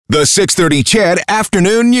The 6:30 Chad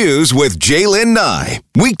Afternoon News with Jaylen Nye.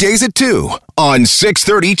 Weekdays at 2 on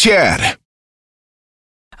 6:30 Chad.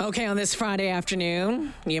 Okay, on this Friday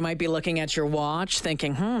afternoon, you might be looking at your watch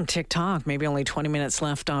thinking, TikTok, maybe only 20 minutes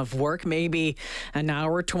left of work, maybe an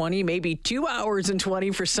hour 20, maybe 2 hours and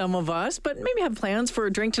 20 for some of us, but maybe have plans for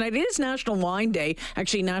a drink tonight. It is National Wine Day,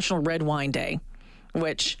 actually National Red Wine Day,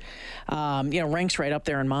 which, ranks right up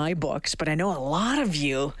there in my books, but I know a lot of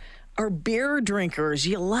you are beer drinkers.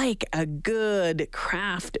 You like a good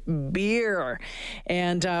craft beer.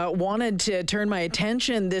 And wanted to turn my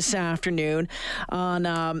attention this afternoon on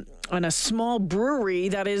a small brewery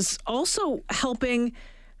that is also helping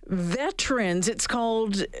veterans. It's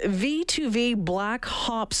called V2V Black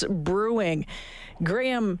Hops Brewing.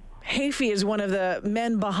 Graham Hafey is one of the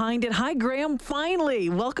men behind it. Hi, Graham. Finally,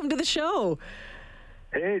 welcome to the show.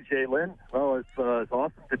 Hey, Jaylen. Well, it's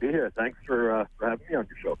awesome to be here. Thanks for having me on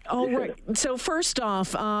your show. All right. So first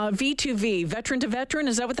off, V2V, Veteran to Veteran,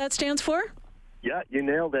 is that what that stands for? Yeah, you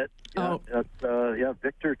nailed it. Yeah, that's,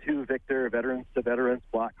 Victor to Victor, Veterans to Veterans,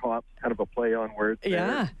 Black Hops, kind of a play on words.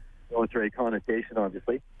 Yeah. Military connotation,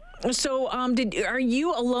 obviously. So are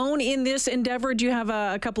you alone in this endeavor? Do you have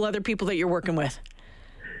a couple other people that you're working with?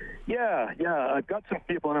 Yeah. I've got some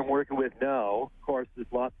people that I'm working with now. Of course, there's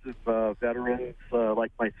lots of veterans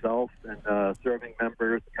like myself and serving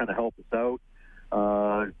members to kind of help us out.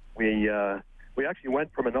 We actually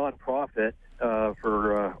went from a nonprofit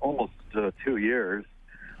for almost 2 years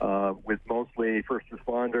with mostly first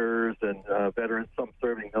responders and veterans, some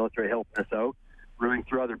serving military, helping us out, brewing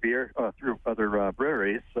through other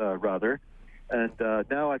breweries rather. And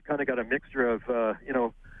now I've kind of got a mixture of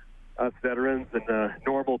us veterans and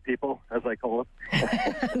normal people, as I call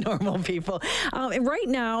them. Normal people. Right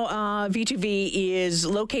now, V2V is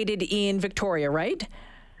located in Victoria, right?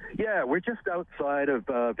 Yeah, we're just outside of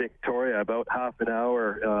Victoria, about half an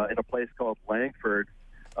hour in a place called Langford.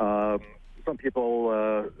 Some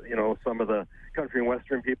people, some of the country and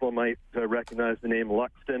western people might recognize the name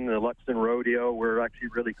Luxton, the Luxton Rodeo. We're actually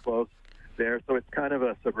really close there, so it's kind of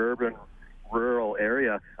a suburban rural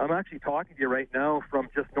area. I'm actually talking to you right now from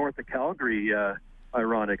just north of Calgary,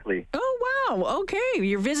 ironically. Oh, wow. Okay.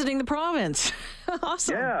 You're visiting the province.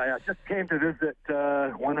 Awesome. Yeah, I just came to visit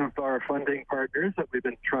one of our funding partners that we've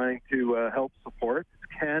been trying to help support.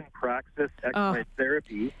 It's Can Praxis Exercise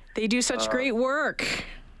Therapy. They do such great work.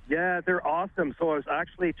 Yeah, they're awesome. So I was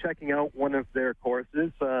actually checking out one of their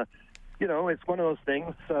courses. It's one of those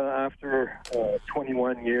things after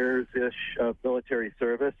 21 years-ish of military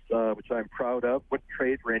service, which I'm proud of, wouldn't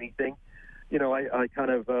trade for anything. I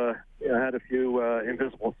kind of had a few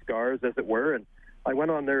invisible scars, as it were, and I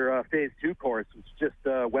went on their Phase 2 course, which is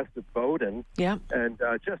just west of Bowden. Yeah. And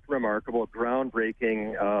just remarkable,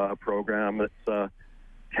 groundbreaking program. It's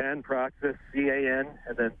Can Praxis, CAN,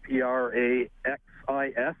 and then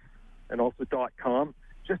PRAXIS, and also .com.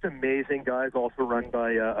 Just amazing guys, also run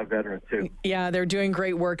by a veteran, too. Yeah, they're doing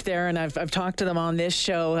great work there, and I've talked to them on this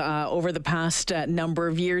show over the past number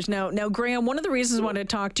of years. Now, Graham, one of the reasons I wanted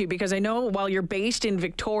to talk to you, because I know while you're based in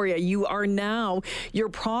Victoria, your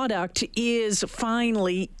product is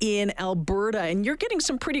finally in Alberta, and you're getting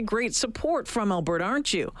some pretty great support from Alberta,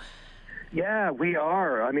 aren't you? Yeah, we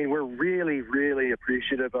are. I mean, we're really, really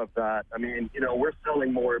appreciative of that. I mean, we're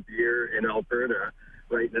selling more beer in Alberta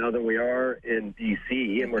right now than we are in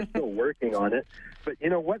BC, and we're still working on it. But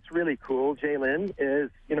what's really cool, Jaylen, is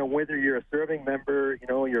whether you're a serving member,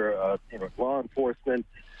 you're a law enforcement,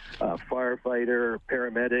 firefighter,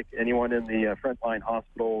 paramedic, anyone in the frontline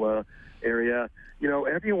hospital area,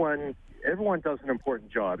 everyone does an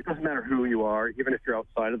important job. It doesn't matter who you are, even if you're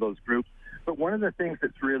outside of those groups. But one of the things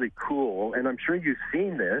that's really cool, and I'm sure you've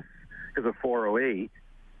seen this because of 408,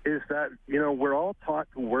 is that, we're all taught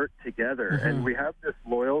to work together, and we have this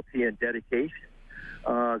loyalty and dedication.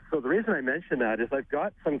 So the reason I mention that is I've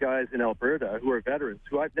got some guys in Alberta who are veterans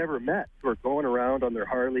who I've never met, who are going around on their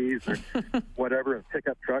Harleys or whatever, and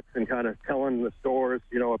pickup trucks, and kind of telling the stores,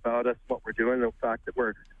 about us, what we're doing, the fact that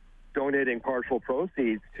we're donating partial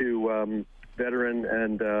proceeds to veteran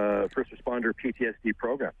and first responder PTSD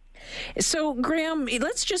program. So, Graham,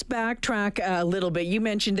 let's just backtrack a little bit. You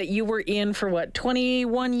mentioned that you were in for,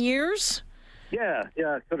 21 years? Yeah,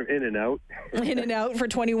 sort of in and out. In and out for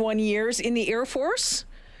 21 years in the Air Force?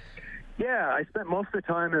 Yeah, I spent most of the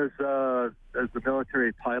time as a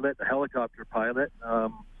military pilot, a helicopter pilot.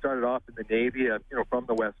 Started off in the Navy, from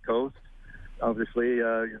the West Coast. Obviously,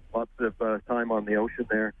 lots of time on the ocean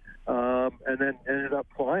there. And then ended up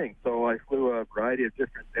flying. So I flew a variety of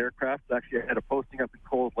different aircraft. Actually, I had a posting up in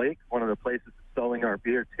Cold Lake, one of the places that's selling our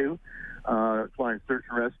beer too, flying search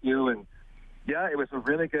and rescue. And yeah, it was a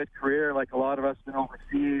really good career. Like a lot of us, been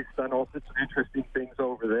overseas, done all sorts of interesting things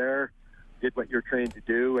over there. Did what you're trained to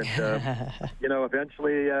do, and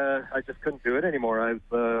eventually I just couldn't do it anymore.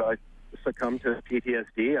 I succumbed to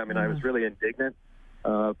PTSD. I mean, I was really indignant.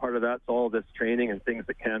 Part of that's all this training and things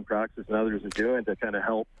that Can Praxis and others are doing to kind of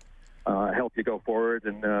help you go forward.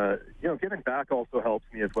 And giving back also helps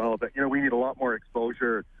me as well. But we need a lot more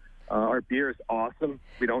exposure. Our beer is awesome.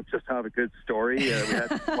 We don't just have a good story. We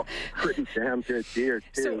had pretty damn good beer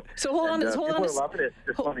too. So hold on. People are loving it.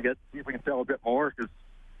 Just want to see if we can sell a bit more, because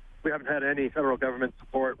we haven't had any federal government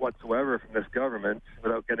support whatsoever from this government,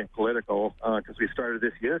 without getting political, because we started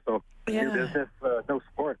this year. So new business, no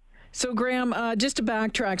support. So, Graham, just to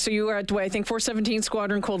backtrack, so you were at, I think, 417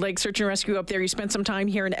 Squadron, Cold Lake Search and Rescue up there. You spent some time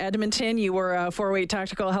here in Edmonton. You were a 408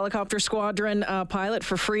 Tactical Helicopter Squadron pilot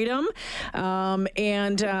for Freedom.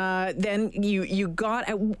 And then you got...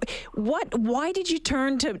 Why did you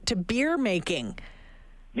turn to beer making?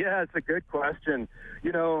 Yeah, it's a good question.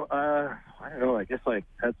 I don't know. I guess I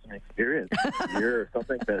had some experience here or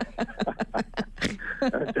something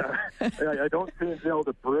I don't seem to be able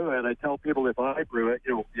to brew it. I tell people if I brew it,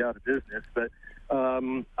 you'll be out of business. But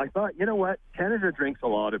I thought, you know what? Canada drinks a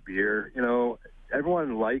lot of beer.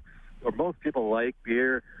 Everyone likes, or most people like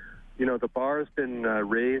beer. The bar's been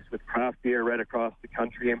raised with craft beer right across the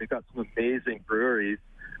country, and we've got some amazing breweries.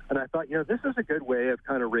 And I thought, this is a good way of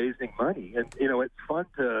kind of raising money. And, it's fun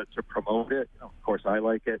to promote it. Of course, I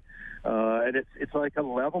like it. And it's like a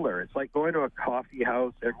leveler. It's like going to a coffee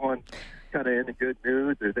house. Everyone's kind of in a good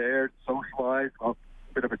mood. They're there to socialize. Well,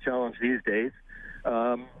 a bit of a challenge these days.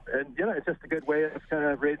 It's just a good way of kind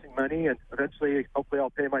of raising money, and eventually, hopefully,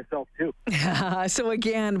 I'll pay myself too. So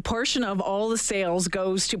again, portion of all the sales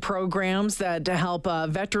goes to programs that to help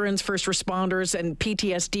veterans, first responders, and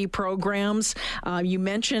PTSD programs. You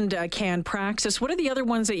mentioned Can Praxis. What are the other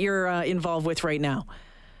ones that you're involved with right now?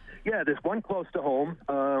 Yeah, there's one close to home.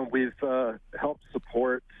 We've helped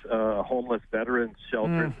support a homeless veterans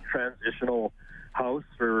shelter, transitional house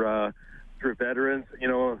for veterans.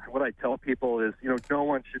 What I tell people is, no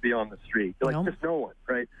one should be on the street. Just no one,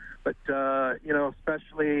 right? But,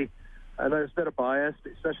 especially, and there's a bit of bias,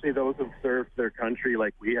 especially those who've served their country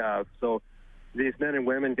like we have. So these men and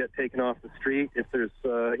women get taken off the street. If there's,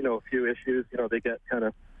 a few issues, they get kind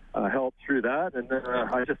of help through that. And then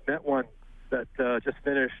I just met one that just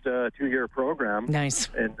finished a 2-year program. Nice.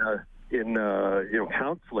 And in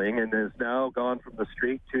counseling, and is now gone from the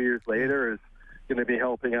street 2 years later, is going to be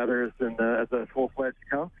helping others and as a full-fledged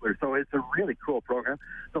counselor. So it's a really cool program.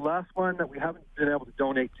 The last one that we haven't been able to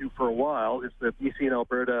donate to for a while is the BC and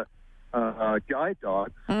Alberta guide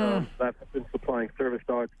dogs. That's been supplying service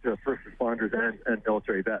dogs to first responders and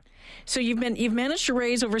military vets. So you've managed to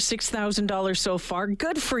raise over $6,000 so far.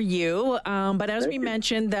 Good for you. But as we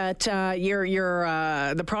mentioned, that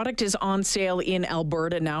the product is on sale in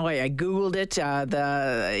Alberta now. I googled it.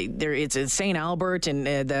 It's in St. Albert and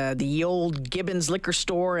the old Gibbons liquor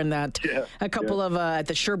store, and a couple of at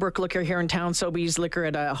the Sherbrooke Liquor here in town, Sobeys Liquor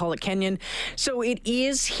at Hollick Kenyon. So it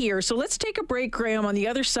is here. So let's take a break, Graham. On the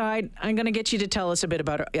other side, I'm going to get you to tell us a bit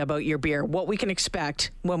about your beer, what we can expect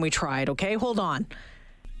when we try it, okay? Hold on.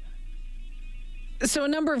 So a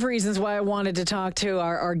number of reasons why I wanted to talk to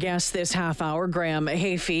our guest this half hour, Graham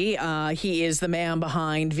Hafey. He is the man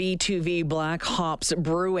behind V2V Black Hops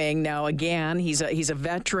Brewing. Now, again, he's a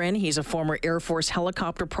veteran. He's a former Air Force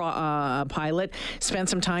helicopter pilot. Spent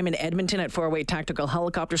some time in Edmonton at 408 Tactical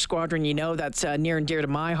Helicopter Squadron. That's near and dear to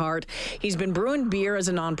my heart. He's been brewing beer as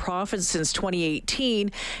a nonprofit since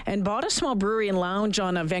 2018 and bought a small brewery and lounge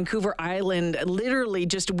on Vancouver Island literally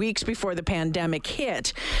just weeks before the pandemic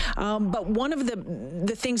hit. But one of the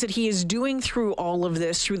things that he is doing through all of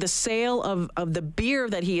this, through the sale of the beer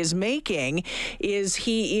that he is making, is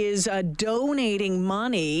he is donating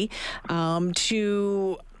money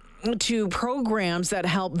to programs that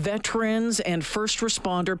help veterans and first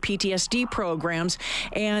responder PTSD programs.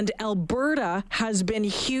 And Alberta has been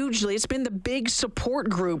it's been the big support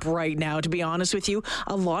group right now, to be honest with you.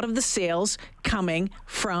 A lot of the sales coming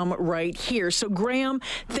from right here. So, Graham,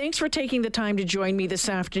 thanks for taking the time to join me this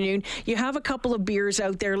afternoon. You have a couple of beers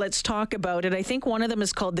out there. Let's talk about it. I think one of them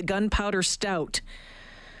is called the Gunpowder Stout.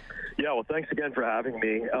 Yeah, well, thanks again for having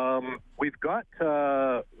me. We've got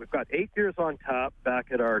 8 beers on tap back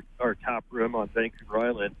at our tap room on Vancouver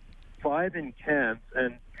Island, 5 in cans,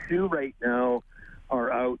 and 2 right now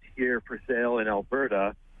are out here for sale in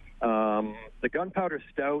Alberta. The Gunpowder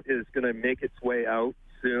Stout is going to make its way out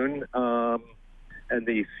soon, and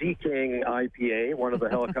the Sea King IPA, one of the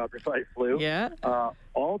helicopters I flew. Yeah.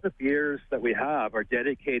 All the beers that we have are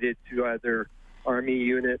dedicated to either Army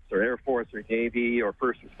units or Air Force or Navy or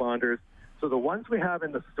first responders. So the ones we have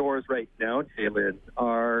in the stores right now, Jalen,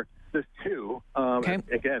 are there's two.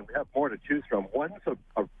 Again, we have more to choose from. One's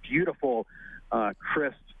a beautiful,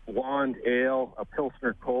 crisp blonde ale, a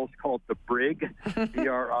Pilsner Kolsch called the Brig,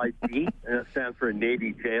 B-R-I-G, and it stands for a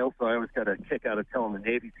Navy tail. So I always got a kick out of telling the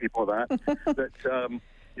Navy people that. But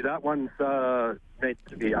that one's meant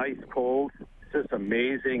to be ice cold. It's just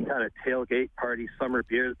amazing kind of tailgate party summer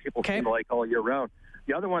beer that people seem to like all year round.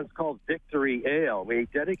 The other one's called Victory Ale. We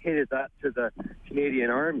dedicated that to the Canadian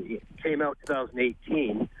Army. It came out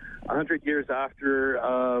 2018, 100 years after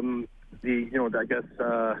World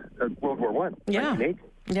War One. Yeah. 1918.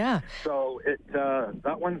 Yeah. So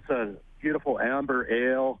that one's a beautiful amber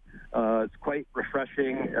ale. It's quite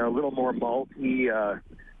refreshing, a little more malty,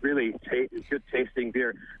 really good tasting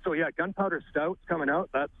beer. So yeah, Gunpowder Stout's coming out.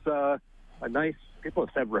 That's a nice, people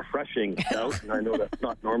have said refreshing stout, and I know that's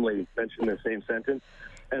not normally mentioned in the same sentence.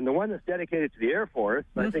 And the one that's dedicated to the Air Force,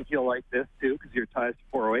 I think you'll like this too, because you're ties to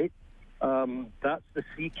 408. That's the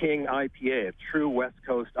Sea King IPA, a true West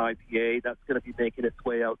Coast IPA. That's going to be making its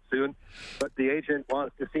way out soon. But the agent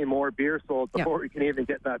wants to see more beer sold before we can even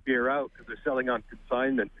get that beer out, because they're selling on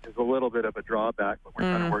consignment, which is a little bit of a drawback, but we're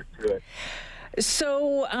trying to work through it.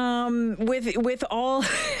 So with all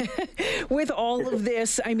with all of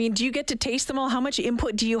this, I mean, do you get to taste them all? How much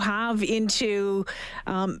input do you have into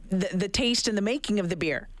the taste and the making of the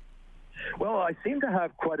beer? Well, I seem to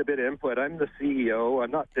have quite a bit of input. I'm the CEO.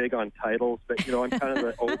 I'm not big on titles, but, I'm kind of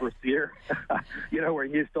the overseer. We're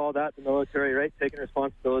used to all that in the military, right? Taking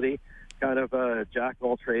responsibility, kind of a jack of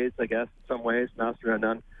all trades, I guess, in some ways, master of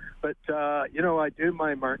none. But, I do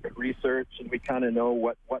my market research, and we kind of know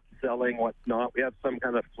what's selling, what's not. We have some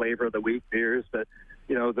kind of flavor of the week beers, but,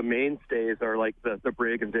 the mainstays are like the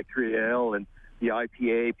Brig and Victory Ale and the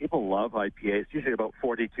IPA. People love IPA. It's usually about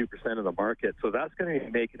 42% of the market. So that's going to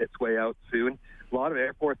be making its way out soon. A lot of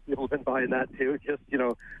Air Force people have been buying that too, just,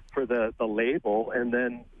 for the label, and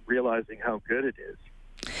then realizing how good it is.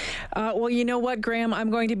 Well, you know what, Graham?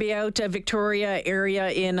 I'm going to be out Victoria area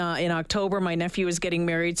in October. My nephew is getting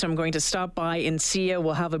married, so I'm going to stop by and see you.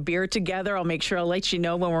 We'll have a beer together. I'll make sure I'll let you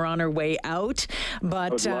know when we're on our way out.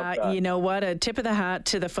 But you know what? A tip of the hat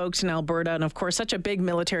to the folks in Alberta, and of course, such a big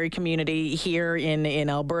military community here in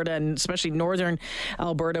Alberta, and especially northern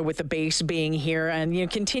Alberta, with the base being here, and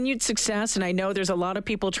continued success. And I know there's a lot of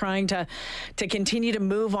people trying to continue to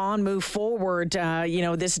move forward.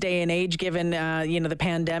 This day and age, given the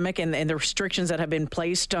pandemic and the restrictions that have been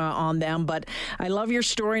placed on them. But I love your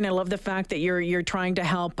story, and I love the fact that you're trying to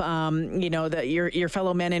help your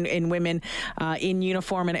fellow men and women in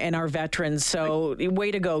uniform and our veterans. So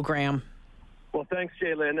way to go, Graham. Well, thanks,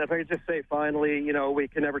 Jalen. If I could just say finally, we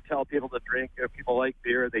can never tell people to drink. If people like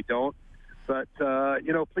beer, they don't. But,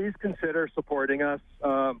 please consider supporting us.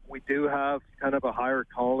 We do have kind of a higher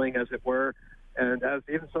calling, as it were. And as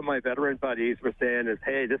even some of my veteran buddies were saying is,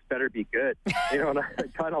 hey, this better be good. And I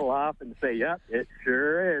kind of laugh and say, yep, it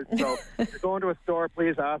sure is. So if you're going to a store,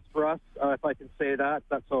 please ask for us. If I can say that,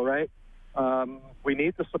 that's all right. We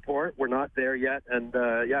need the support. We're not there yet. And,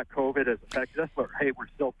 COVID has affected us, but, hey, we're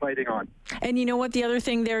still fighting on. And you know what? The other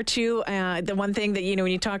thing there, too, the one thing that, when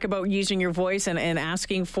you talk about using your voice and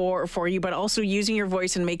asking for you, but also using your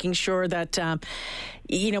voice and making sure that,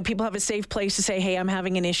 people have a safe place to say, hey, I'm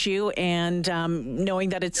having an issue, and knowing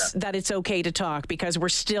that it's okay to talk, because we're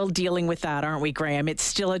still dealing with that, aren't we, Graham? It's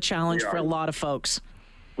still a challenge for a lot of folks.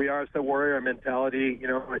 We are. It's the warrior mentality.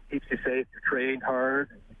 It keeps you safe. You're trained hard.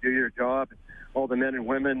 You do your job. All the men and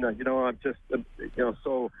women, I'm just,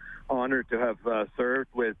 so honored to have served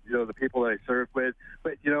with, the people that I served with.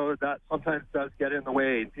 But, that sometimes does get in the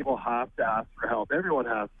way, and people have to ask for help. Everyone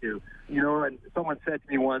has to, and someone said to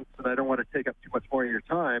me once, and I don't want to take up too much more of your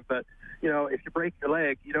time, but, if you break your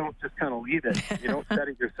leg, you don't just kind of leave it. You don't set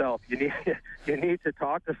it yourself. You need to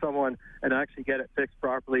talk to someone and actually get it fixed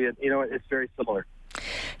properly. And, it's very similar.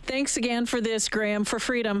 Thanks again for this, Graham, for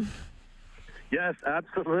freedom. Yes,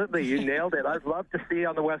 absolutely. You nailed it. I'd love to see you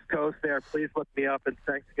on the West Coast there. Please look me up, and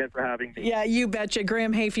thanks again for having me. Yeah, you betcha.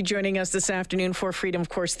 Graham Hafey joining us this afternoon for freedom. Of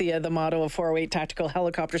course, the motto of 408 Tactical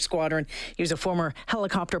Helicopter Squadron. He was a former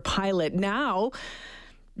helicopter pilot. Now,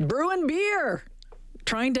 brewing beer.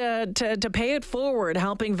 Trying to pay it forward,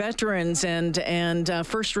 helping veterans and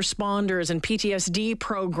first responders and PTSD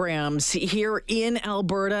programs here in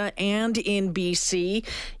Alberta and in BC.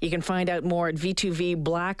 You can find out more at V2V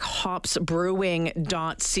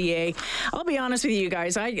blackhopsbrewing.ca. I'll be honest with you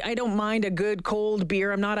guys, I don't mind a good cold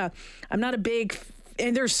beer. I'm not a big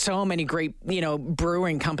And there's so many great,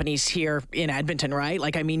 brewing companies here in Edmonton, right?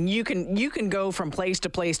 Like, I mean, you can go from place to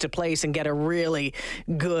place to place and get a really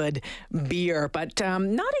good beer, but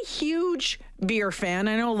not a huge beer fan.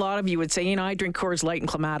 I know a lot of you would say, I drink Coors Light and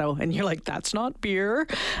Clamato, and you're like, that's not beer.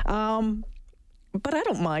 But I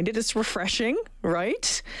don't mind it. It's refreshing,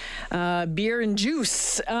 right? Beer and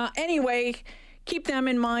juice. Anyway, keep them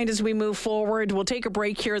in mind as we move forward. We'll take a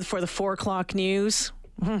break here for the 4 o'clock news.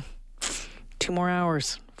 2 more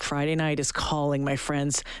hours. Friday night is calling, my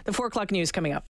friends. The 4 o'clock news coming up.